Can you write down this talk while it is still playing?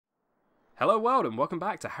Hello world and welcome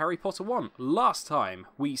back to Harry Potter 1. Last time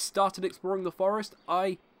we started exploring the forest,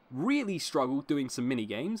 I really struggled doing some mini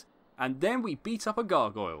games, and then we beat up a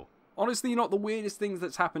gargoyle. Honestly, not the weirdest things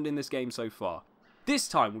that's happened in this game so far. This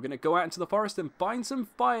time we're going to go out into the forest and find some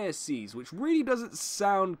fire seeds, which really doesn't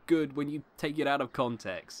sound good when you take it out of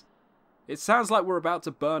context. It sounds like we're about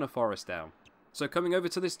to burn a forest down. So coming over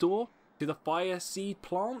to this door, to the fire seed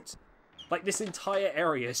plant, like this entire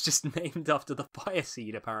area is just named after the fire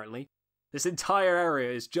seed apparently. This entire area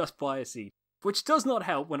is just fire seed, which does not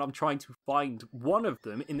help when I'm trying to find one of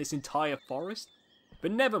them in this entire forest.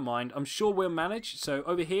 But never mind, I'm sure we'll manage. So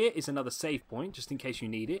over here is another save point, just in case you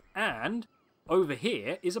need it. And over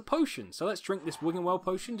here is a potion. So let's drink this Wiggenwell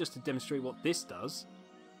potion just to demonstrate what this does.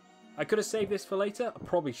 I could have saved this for later. I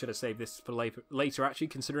probably should have saved this for later actually,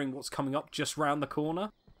 considering what's coming up just round the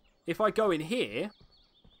corner. If I go in here,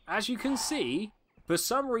 as you can see, for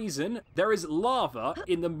some reason, there is lava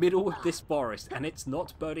in the middle of this forest, and it's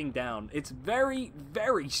not burning down. It's very,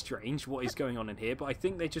 very strange what is going on in here, but I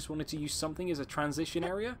think they just wanted to use something as a transition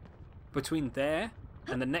area between there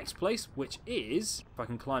and the next place, which is, if I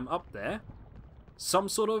can climb up there, some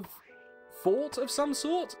sort of fort of some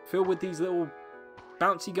sort, filled with these little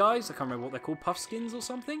bouncy guys. I can't remember what they're called, puffskins or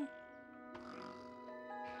something?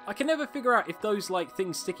 I can never figure out if those like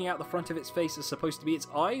things sticking out the front of its face are supposed to be its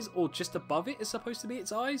eyes or just above it is supposed to be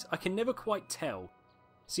its eyes. I can never quite tell.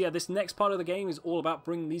 So yeah, this next part of the game is all about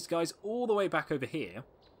bringing these guys all the way back over here.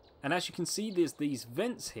 And as you can see, there's these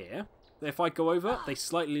vents here. If I go over, they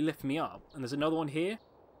slightly lift me up. And there's another one here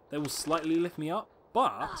that will slightly lift me up.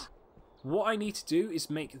 But what I need to do is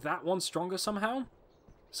make that one stronger somehow.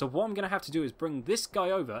 So what I'm going to have to do is bring this guy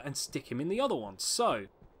over and stick him in the other one. So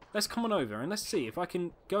let's come on over and let's see if I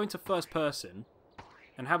can go into first person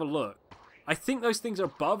and have a look. I think those things are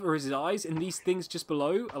above are his eyes, and these things just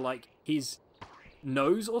below are like his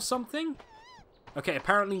nose or something. Okay,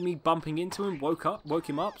 apparently me bumping into him woke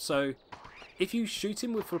him up, so if you shoot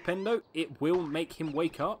him with Flipendo, it will make him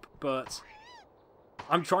wake up, but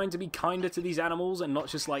I'm trying to be kinder to these animals and not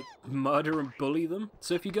just like murder and bully them.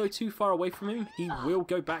 So if you go too far away from him, he will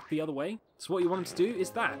go back the other way. So what you want him to do is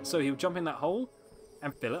that. So he'll jump in that hole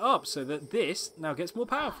and fill it up so that this now gets more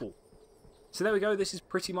powerful. So there we go, this is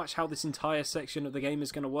pretty much how this entire section of the game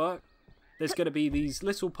is going to work. There's going to be these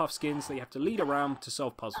little puffskins that you have to lead around to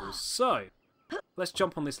solve puzzles. So, let's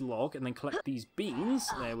jump on this log and then collect these beans.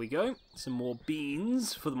 There we go, some more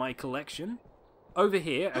beans for my collection. Over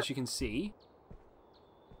here, as you can see,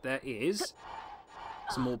 there is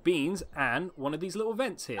some more beans and one of these little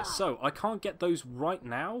vents here. So, I can't get those right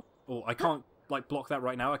now, or I can't like block that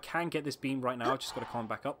right now. I can get this beam right now. I just got to climb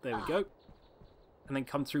back up. There we go. And then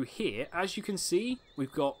come through here. As you can see,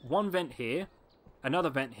 we've got one vent here, another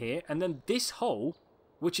vent here, and then this hole,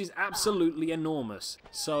 which is absolutely enormous.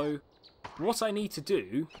 So what I need to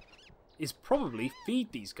do is probably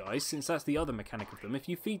feed these guys, since that's the other mechanic of them. If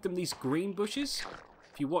you feed them these green bushes,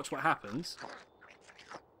 if you watch what happens,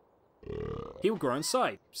 he'll grow in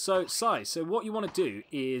size. So what you want to do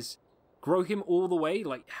is grow him all the way,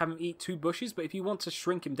 like have him eat 2 bushes, but if you want to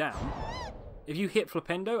shrink him down, if you hit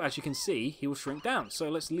Flipendo, as you can see, he will shrink down. So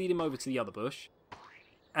let's lead him over to the other bush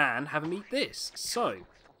and have him eat this. So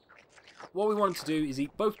what we want him to do is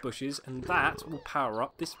eat both bushes, and that will power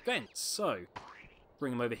up this vent. So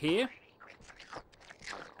bring him over here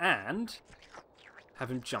and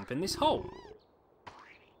have him jump in this hole.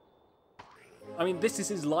 I mean, this is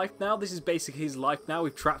his life now. This is basically his life now.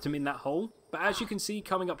 We've trapped him in that hole. But as you can see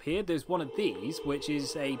coming up here, there's one of these, which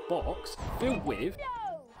is a box filled with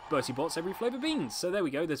Bertie Bott's Every Flavour beans. So there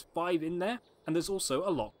we go, there's 5 in there, and there's also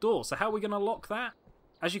a locked door. So how are we going to lock that?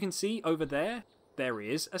 As you can see over there, there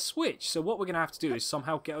is a switch. So what we're going to have to do is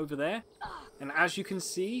somehow get over there. And as you can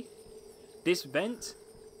see, this vent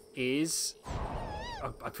is...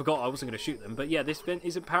 I forgot I wasn't going to shoot them, but yeah, this vent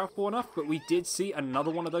isn't powerful enough, but we did see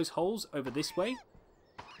another one of those holes over this way.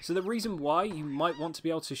 So the reason why you might want to be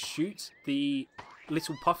able to shoot the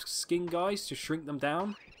little puffskin guys to shrink them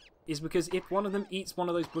down is because if one of them eats one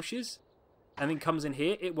of those bushes and then comes in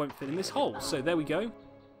here, it won't fit in this hole. So there we go.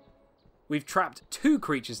 We've trapped 2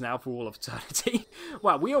 creatures now for all of eternity.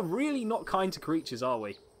 Wow, we are really not kind to creatures, are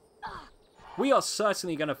we? We are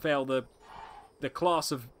certainly going to fail the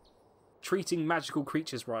class of treating magical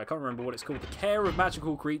creatures right. I can't remember what it's called. The care of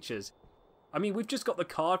magical creatures. I mean, we've just got the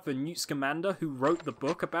card for Newt Scamander, who wrote the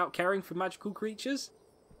book about caring for magical creatures.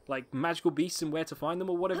 Like magical beasts and where to find them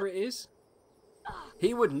or whatever it is.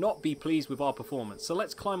 He would not be pleased with our performance. So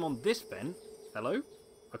let's climb on this vent. Hello?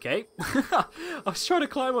 Okay. I was trying to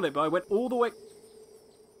climb on it, but I went all the way...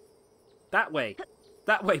 That way.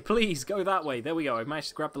 That way, please. Go that way. There we go. I managed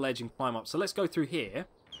to grab the ledge and climb up. So let's go through here.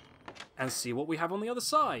 and see what we have on the other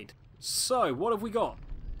side. So, what have we got?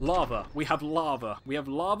 Lava. We have lava. We have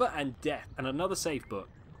lava and death and another save book.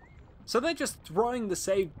 So they're just throwing the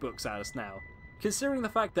save books at us now. Considering the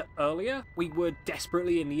fact that earlier we were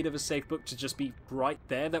desperately in need of a save book to just be right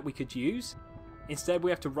there that we could use. Instead we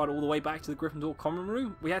have to run all the way back to the Gryffindor common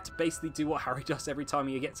room. We had to basically do what Harry does every time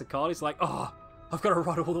he gets a card. He's like, oh, I've got to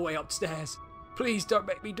run all the way upstairs. Please don't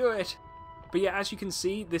make me do it. But yeah, as you can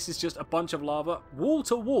see, this is just a bunch of lava, wall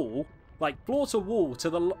to wall, like floor to wall to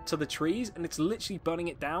the trees, and it's literally burning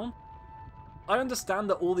it down. I understand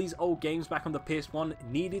that all these old games back on the PS1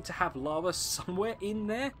 needed to have lava somewhere in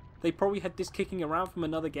there. They probably had this kicking around from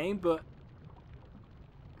another game, but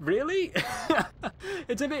really?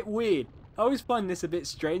 It's a bit weird. I always find this a bit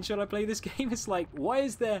strange when I play this game. It's like, why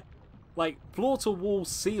is there like floor to wall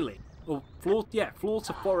ceiling? Or floor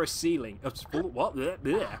to forest ceiling. What?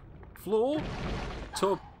 Floor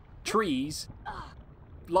to trees,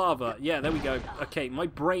 lava. Yeah, there we go. Okay, my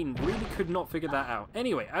brain really could not figure that out.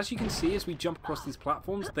 Anyway, as you can see, as we jump across these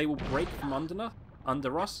platforms, they will break from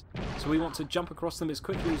under us. So we want to jump across them as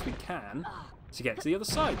quickly as we can to get to the other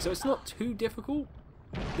side. So it's not too difficult.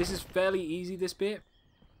 This is fairly easy, this bit.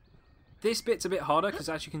 This bit's a bit harder because,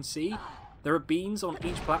 as you can see, there are beans on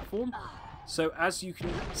each platform. So as you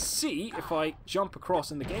can see, if I jump across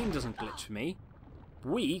and the game doesn't glitch for me,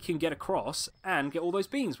 we can get across and get all those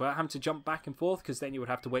beans without having to jump back and forth, because then you would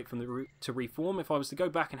have to wait for them to reform. If I was to go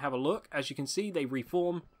back and have a look, as you can see, they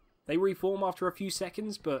reform. They reform after a few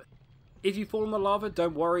seconds, but if you fall in the lava,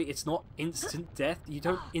 don't worry, it's not instant death. You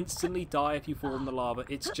don't instantly die if you fall in the lava,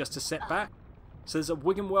 it's just a setback. So there's a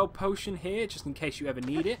Wiggenweld potion here, just in case you ever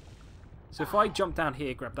need it. So if I jump down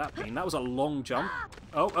here, grab that bean, that was a long jump.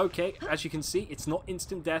 Oh, okay, as you can see, it's not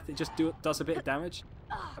instant death, it just does a bit of damage.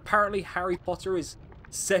 Apparently Harry Potter is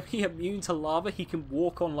semi-immune to lava, he can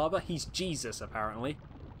walk on lava, he's Jesus apparently.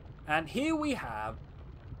 And here we have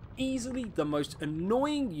easily the most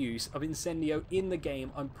annoying use of Incendio in the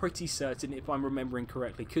game, I'm pretty certain, if I'm remembering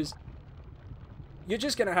correctly, because you're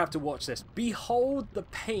just going to have to watch this. Behold the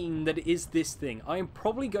pain that is this thing. I am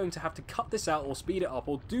probably going to have to cut this out or speed it up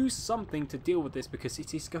or do something to deal with this, because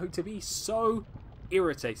it is going to be so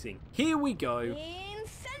irritating. Here we go.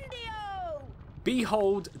 Incendio!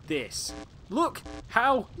 Behold this. Look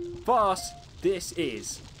how fast this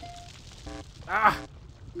is.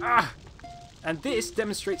 And this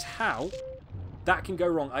demonstrates how that can go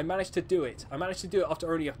wrong. I managed to do it. I managed to do it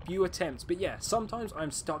after only a few attempts. But yeah, sometimes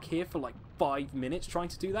I'm stuck here for like 5 minutes trying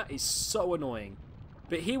to do that. It's so annoying.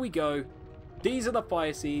 But here we go. These are the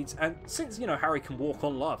fire seeds. And since, you know, Harry can walk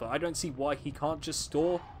on lava, I don't see why he can't just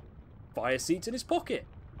store fire seeds in his pocket.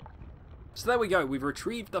 So there we go. We've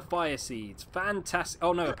retrieved the fire seeds. Fantastic.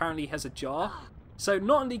 Oh no, apparently he has a jar. So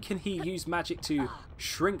not only can he use magic to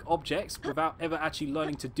shrink objects without ever actually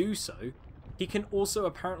learning to do so, he can also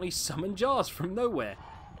apparently summon jars from nowhere.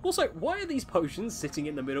 Also, why are these potions sitting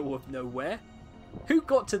in the middle of nowhere? Who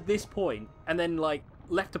got to this point and then, like,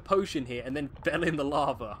 left a potion here and then fell in the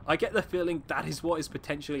lava? I get the feeling that is what has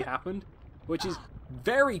potentially happened, which is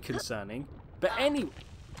very concerning. But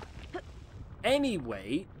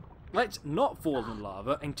anyway, let's not fall in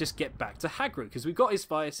lava and just get back to Hagrid, because we've got his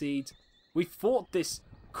fire seeds. We fought this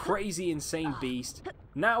crazy, insane beast.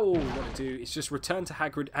 Now all we want to do is just return to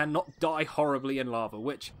Hagrid and not die horribly in lava,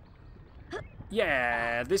 which,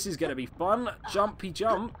 yeah, this is going to be fun. Jumpy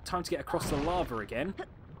jump. Time to get across the lava again.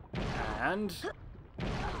 And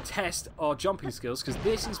test our jumping skills, because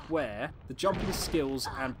this is where the jumping skills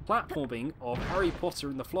and platforming of Harry Potter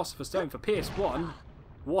and the Philosopher's Stone for PS1,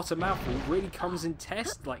 what a mouthful, really comes in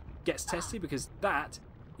gets tested, because that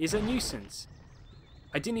is a nuisance.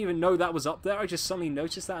 I didn't even know that was up there. I just suddenly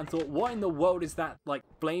noticed that and thought, what in the world is that, like,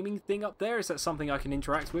 flaming thing up there? Is that something I can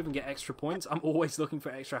interact with and get extra points? I'm always looking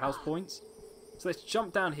for extra house points. So let's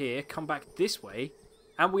jump down here, come back this way,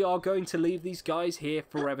 and we are going to leave these guys here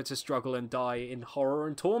forever to struggle and die in horror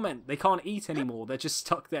and torment. They can't eat anymore. They're just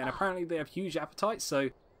stuck there, and apparently they have huge appetites, so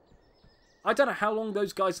I don't know how long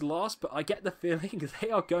those guys last, but I get the feeling they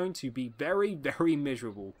are going to be very, very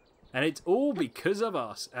miserable. And it's all because of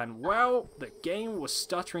us. And, well, the game was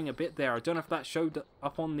stuttering a bit there. I don't know if that showed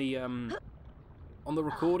up on the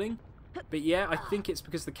recording. But yeah, I think it's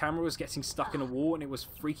because the camera was getting stuck in a wall and it was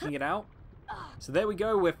freaking it out. So there we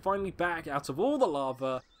go. We're finally back out of all the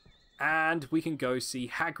lava. And we can go see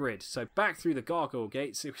Hagrid. So back through the Gargoyle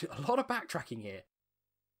Gates. It was a lot of backtracking here.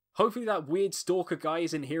 Hopefully that weird stalker guy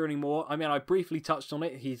isn't here anymore. I mean, I briefly touched on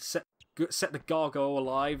it. He set the gargoyle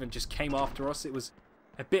alive and just came after us. It was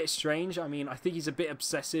a bit strange. I mean, I think he's a bit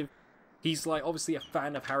obsessive. He's, like, obviously a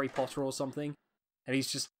fan of Harry Potter or something, and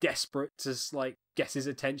he's just desperate to, like, get his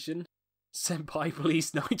attention. Senpai,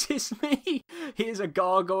 please notice me. Here's a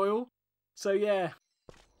gargoyle. So yeah,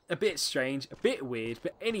 a bit strange, a bit weird,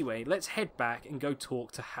 but anyway, let's head back and go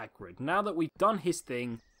talk to Hagrid. Now that we've done his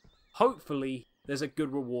thing, hopefully there's a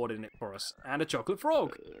good reward in it for us, and a chocolate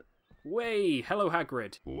frog. Way, hello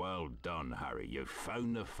Hagrid. Well done, Harry. You've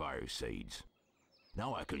found the fire seeds.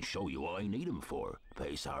 Now I can show you what I need them for, but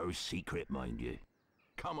it's our secret, mind you.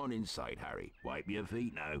 Come on inside, Harry. Wipe your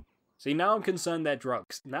feet now. See, now I'm concerned they're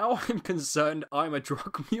drugs. Now I'm concerned I'm a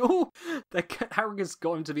drug mule. Hagrid's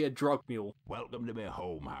going to be a drug mule. Welcome to my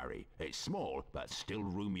home, Harry. It's small, but still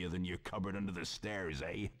roomier than your cupboard under the stairs,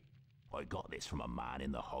 eh? I got this from a man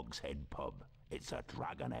in the Hogshead pub. It's a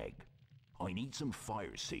dragon egg. I need some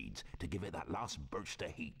fire seeds to give it that last burst of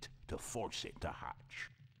heat to force it to hatch.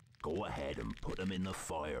 Go ahead and put them in the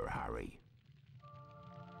fire, Harry.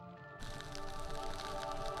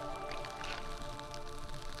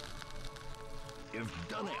 You've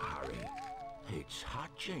done it, Harry. It's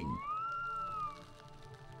hatching.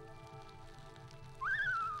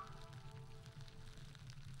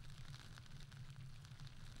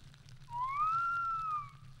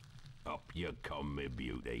 Up you come, me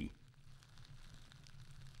beauty.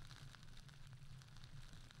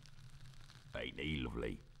 Ain't he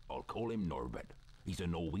lovely? I'll call him Norbert. He's a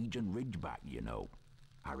Norwegian ridgeback, you know.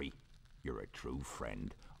 Harry, you're a true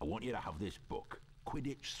friend. I want you to have this book,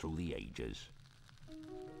 Quidditch Through the Ages.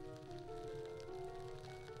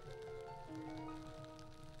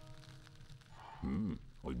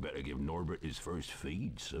 I'd better give Norbert his first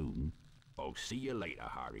feed soon. I'll see you later,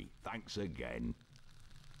 Harry. Thanks again.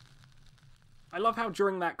 I love how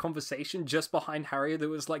during that conversation, just behind Harry, there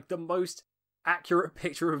was like the most accurate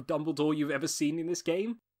picture of Dumbledore you've ever seen in this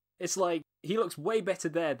game. It's like, he looks way better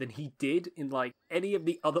there than he did in like any of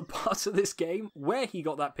the other parts of this game. Where he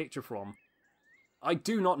got that picture from, I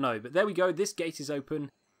do not know. But there we go, this gate is open,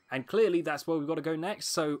 and clearly that's where we've got to go next.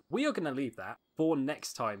 So we are going to leave that for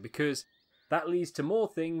next time, because that leads to more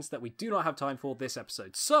things that we do not have time for this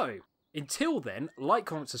episode. So, until then, like,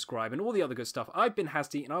 comment, subscribe, and all the other good stuff. I've been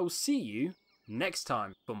HazzD, and I will see you next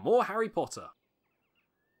time for more Harry Potter.